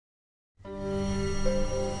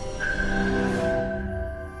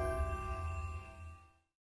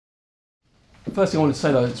First thing I want to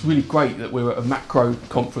say though, it's really great that we're at a macro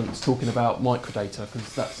conference talking about microdata,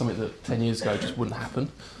 because that's something that 10 years ago just wouldn't happen.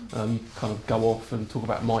 You kind of go off and talk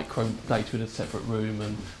about microdata in a separate room,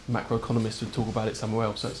 and macroeconomists would talk about it somewhere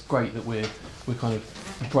else. So it's great that we're kind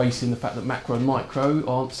of embracing the fact that macro and micro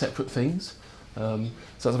aren't separate things. So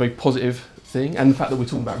that's a very positive thing, and the fact that we're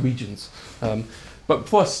talking about regions. But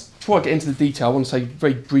before I get into the detail, I want to say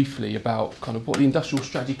very briefly about kind of what the Industrial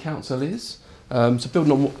Strategy Council is. So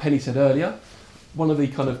building on what Penny said earlier, one of the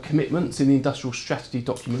kind of commitments in the Industrial Strategy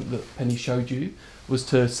document that Penny showed you was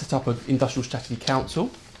to set up an Industrial Strategy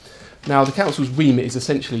Council. Now, the Council's remit is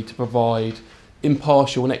essentially to provide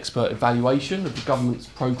impartial and expert evaluation of the government's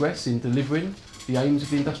progress in delivering the aims of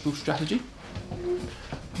the Industrial Strategy.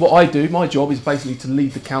 What I do, my job, is basically to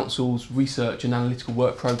lead the Council's research and analytical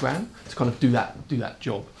work programme to kind of do that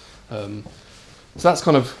job. So that's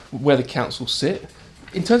kind of where the Council sit.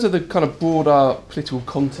 In terms of the kind of broader political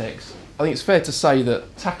context, I think it's fair to say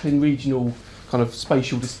that tackling regional kind of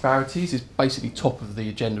spatial disparities is basically top of the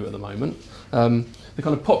agenda at the moment. The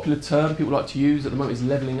kind of popular term people like to use at the moment is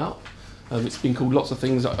levelling up. It's been called lots of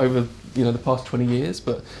things over the past 20 years,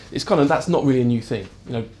 but it's kind of, that's not really a new thing.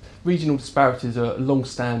 Regional disparities are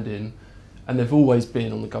long-standing, and they've always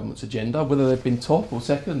been on the government's agenda, whether they've been top or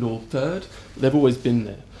second or third. They've always been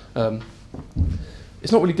there.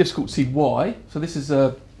 It's not really difficult to see why. So this is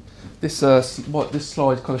this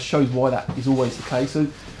slide kind of shows why that is always the case. So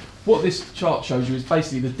what this chart shows you is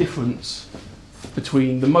basically the difference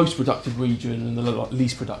between the most productive region and the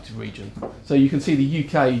least productive region. So you can see the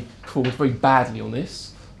UK performs very badly on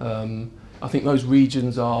this. I think those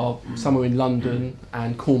regions are somewhere in London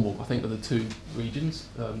and Cornwall, I think, are the two regions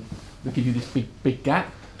that give you this big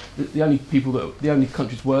gap. The only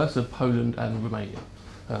countries worse are Poland and Romania.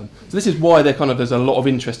 So this is why there's a lot of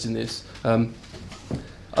interest in this.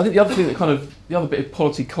 I think the other thing the other bit of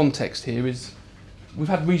policy context here is we've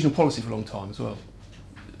had regional policy for a long time as well.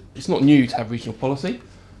 It's not new to have regional policy.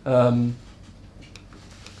 I'll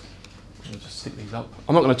just stick these up.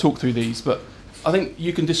 I'm not going to talk through these, but I think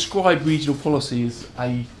you can describe regional policy as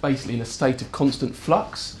basically in a state of constant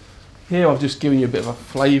flux. Here I've just given you a bit of a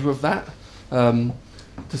flavour of that to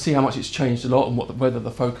see how much it's changed a lot and whether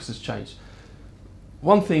the focus has changed.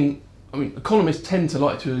 One thing, economists tend to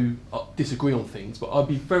like to disagree on things, but I'd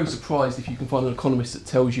be very surprised if you can find an economist that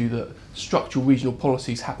tells you that structural regional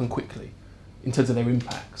policies happen quickly in terms of their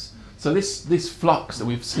impacts. So this flux that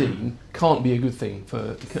we've seen can't be a good thing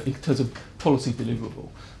in terms of policy deliverable.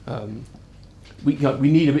 We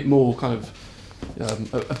need a bit more kind of,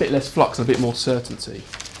 a bit less flux and a bit more certainty.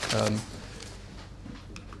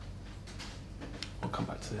 I'll come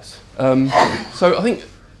back to this. So I think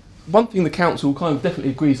one thing the Council kind of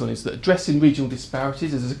definitely agrees on is that addressing regional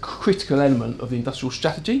disparities is a critical element of the industrial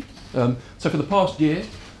strategy. So for the past year,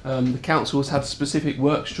 the Council has had a specific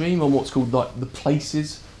work stream on what's called the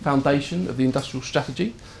Places Foundation of the industrial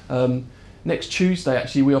strategy. Next Tuesday,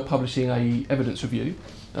 actually, we are publishing an evidence review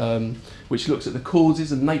which looks at the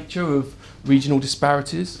causes and nature of regional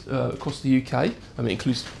disparities across the UK.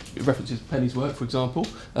 It references Penny's work, for example.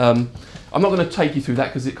 I'm not going to take you through that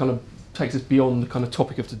because it kind of takes us beyond the kind of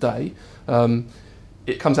topic of today.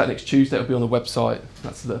 It comes out next Tuesday. It'll be on the website.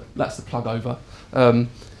 That's the plug over.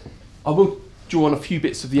 I will draw on a few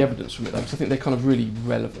bits of the evidence from it though, because I think they're kind of really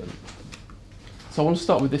relevant. So I want to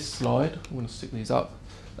start with this slide. I'm going to stick these up.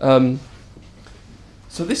 So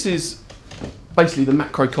this is basically the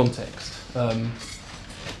macro context.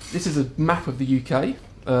 This is a map of the UK.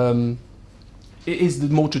 It is the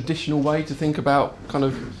more traditional way to think about kind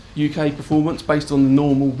of UK performance based on the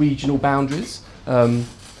normal regional boundaries.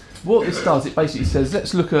 What this does, it basically says,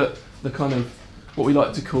 let's look at the kind of what we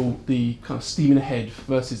like to call the kind of steaming ahead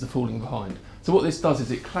versus the falling behind. So what this does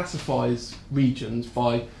is it classifies regions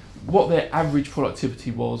by what their average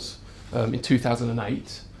productivity was in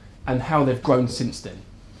 2008 and how they've grown since then.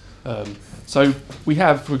 So we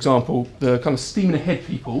have, for example, the kind of steaming ahead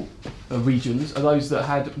regions are those that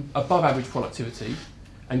had above average productivity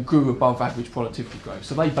and grew above average productivity growth.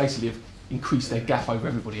 So they basically have increased their gap over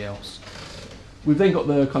everybody else. We've then got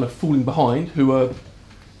the kind of falling behind, who are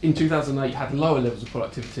in 2008 had lower levels of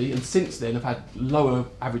productivity and since then have had lower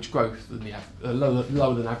average growth than lower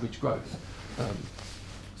than average growth.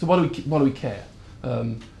 So why do we care?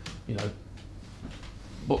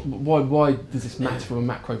 Why does this matter from a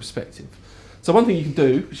macro perspective? So one thing you can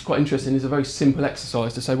do, which is quite interesting, is a very simple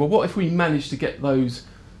exercise to say, well, what if we manage to get those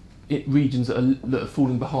regions that are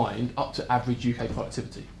falling behind up to average UK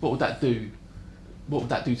productivity? What would that do? What would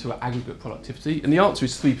that do to our aggregate productivity? And the answer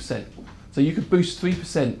is 3%. So you could boost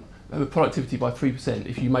 3% of productivity by 3%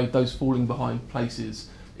 if you made those falling behind places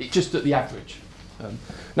just at the average.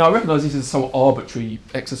 Now, I recognise this is a somewhat arbitrary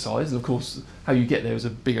exercise, and of course, how you get there is a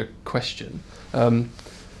bigger question.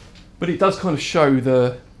 But it does kind of show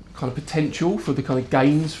the kind of potential for the kind of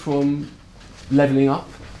gains from levelling up,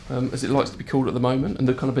 as it likes to be called at the moment, and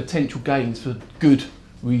the kind of potential gains for good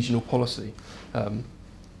regional policy.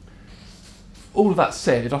 All of that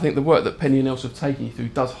said, I think the work that Penny and Elsa have taken you through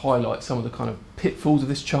does highlight some of the kind of pitfalls of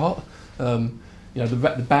this chart. You know,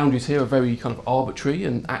 the boundaries here are very kind of arbitrary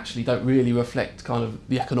and actually don't really reflect kind of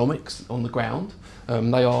the economics on the ground.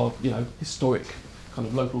 They are, you know, historic kind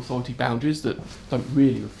of local authority boundaries that don't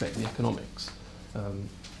really reflect the economics.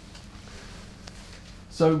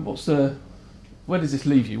 So where does this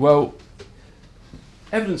leave you? Well,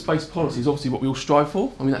 evidence-based policy is obviously what we all strive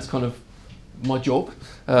for. I mean, that's kind of my job.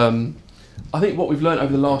 I think what we've learned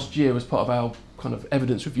over the last year as part of our kind of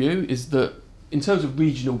evidence review is that in terms of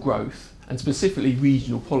regional growth, and specifically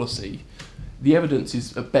regional policy, the evidence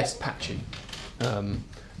is at best patchy. I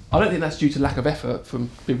don't think that's due to lack of effort from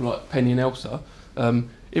people like Penny and Elsa.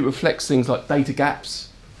 It reflects things like data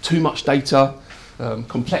gaps, too much data,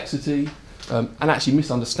 complexity, and actually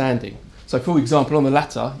misunderstanding. So for example, on the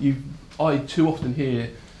latter, I too often hear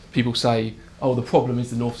people say, oh, the problem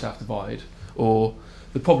is the north-south divide, or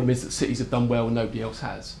the problem is that cities have done well and nobody else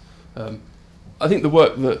has. I think the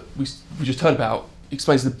work that we just heard about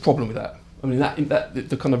explains the problem with that. I mean,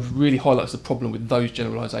 that kind of really highlights the problem with those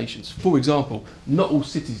generalisations. For example, not all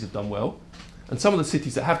cities have done well, and some of the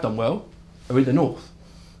cities that have done well are in the north.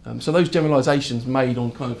 So those generalisations made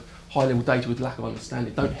on kind of high-level data with lack of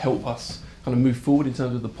understanding don't help us kind of move forward in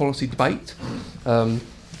terms of the policy debate. The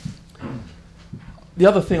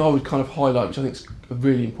other thing I would kind of highlight, which I think is a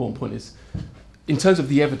really important point, is in terms of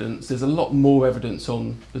the evidence, there's a lot more evidence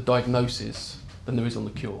on the diagnosis than there is on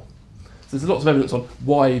the cure. So there's lots of evidence on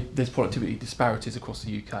why there's productivity disparities across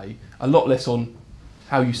the UK, a lot less on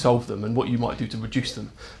how you solve them and what you might do to reduce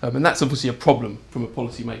them. And that's obviously a problem from a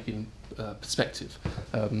policy making perspective.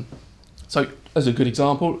 So as a good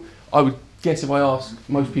example, I would guess if I ask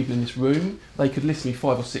most people in this room, they could list me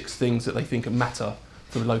 5 or 6 things that they think matter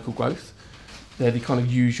for local growth. They're the kind of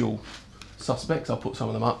usual suspects. I'll put some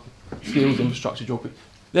of them up. Skills, infrastructure, geography.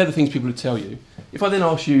 They're the things people would tell you. If I then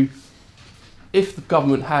ask you, if the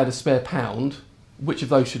government had a spare £1, which of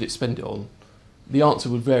those should it spend it on? The answer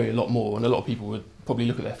would vary a lot more, and a lot of people would probably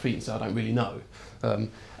look at their feet and say, I don't really know. And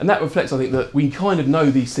that reflects, I think, that we kind of know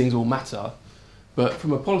these things all matter, but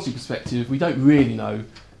from a policy perspective, we don't really know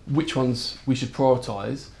which ones we should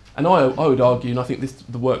prioritise. And I would argue, and I think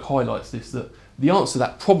the work highlights this, that the answer to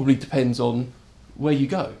that probably depends on where you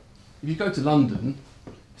go. If you go to London,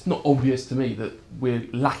 it's not obvious to me that we're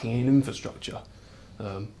lacking in infrastructure.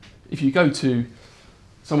 If you go to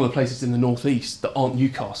some of the places in the northeast that aren't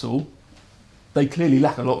Newcastle, they clearly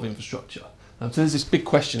lack a lot of infrastructure. So there's this big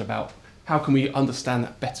question about how can we understand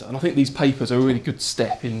that better? And I think these papers are a really good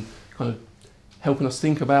step in kind of helping us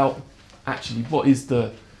think about actually what is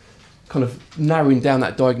the kind of narrowing down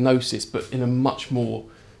that diagnosis, but in a much more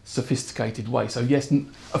sophisticated way. So yes,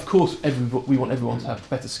 of course, we want everyone to have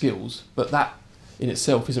better skills, but that in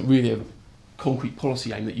itself isn't really a concrete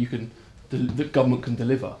policy aim that government can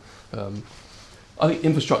deliver. I think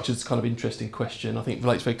infrastructure is kind of an interesting question. I think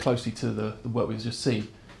relates very closely to the work we've just seen.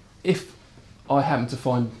 If I happen to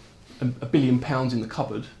find £1 billion in the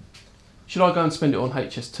cupboard, should I go and spend it on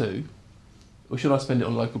HS2, or should I spend it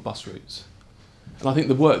on local bus routes? And I think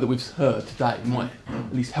the work that we've heard today might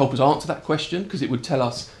at least help us answer that question, because it would tell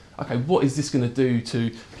us, okay, what is this going to do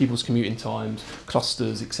to people's commuting times,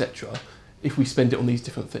 clusters, etc., if we spend it on these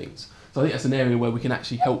different things? So I think that's an area where we can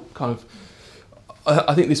actually help kind of,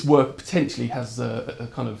 I think this work potentially has a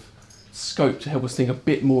kind of scope to help us think a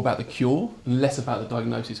bit more about the cure and less about the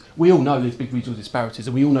diagnosis. We all know there's big regional disparities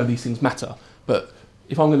and we all know these things matter, but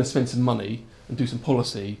if I'm going to spend some money and do some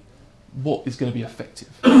policy, what is going to be effective?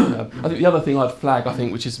 I think the other thing I'd flag, I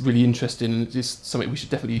think, which is really interesting and is something we should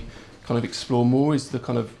definitely kind of explore more, is the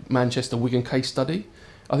kind of Manchester-Wigan case study.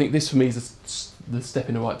 I think this for me is the step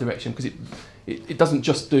in the right direction, because it doesn't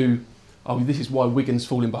just do, oh, this is why Wigan's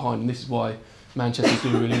falling behind and this is why Manchester's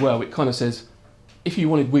doing really well. It kind of says, if you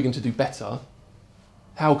wanted Wigan to do better,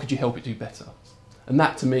 how could you help it do better? And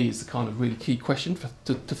that to me is the kind of really key question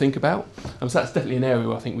to think about. So that's definitely an area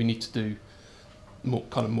where I think we need to do more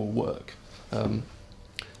work.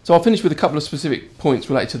 So I'll finish with a couple of specific points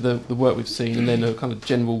related to the work we've seen, and then a kind of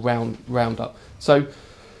general roundup. So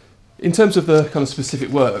in terms of the kind of specific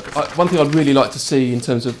work, one thing I'd really like to see in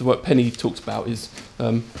terms of the work Penny talked about is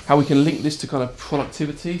how we can link this to kind of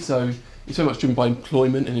productivity. So it's very much driven by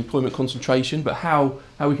employment and employment concentration, but how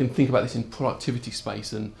we can think about this in productivity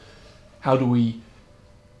space, and how do we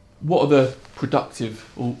what are the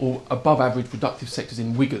productive or above average productive sectors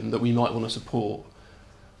in Wigan that we might want to support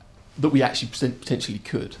that we actually potentially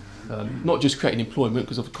could. Not just creating employment,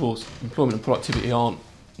 because of course employment and productivity aren't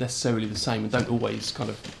necessarily the same and don't always kind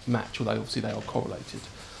of match, although obviously they are correlated.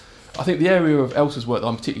 I think the area of Elsa's work that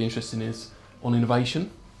I'm particularly interested in is on innovation.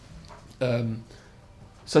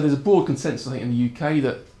 So there's a broad consensus, I think, in the UK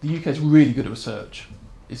that the UK is really good at research.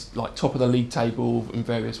 It's like top of the league table in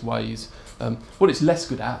various ways. What it's less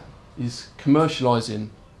good at is commercialising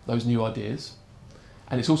those new ideas,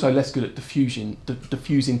 and it's also less good at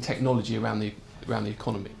diffusing technology around the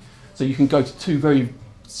economy. So you can go to two very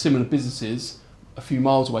similar businesses a few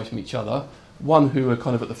miles away from each other, one who are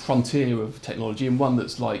kind of at the frontier of technology and one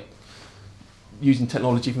that's like using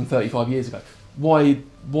technology from 35 years ago. Why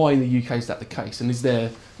in the UK is that the case? And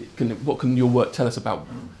what can your work tell us about,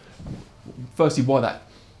 firstly, why that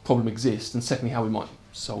problem exists, and secondly, how we might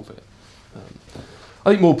solve it? I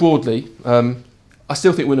think more broadly, I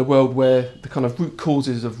still think we're in a world where the kind of root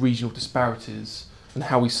causes of regional disparities and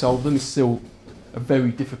how we solve them is still a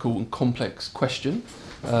very difficult and complex question.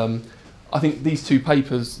 I think these two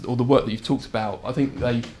papers, or the work that you've talked about, I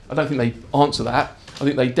don't think they answer that. I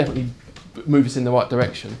think they definitely move us in the right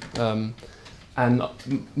direction. And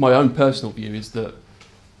my own personal view is that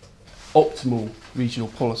optimal regional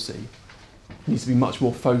policy needs to be much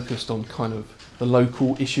more focused on kind of the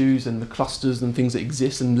local issues and the clusters and things that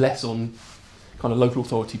exist, and less on kind of local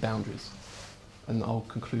authority boundaries. And I'll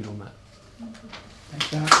conclude on that. Thanks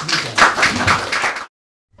very much.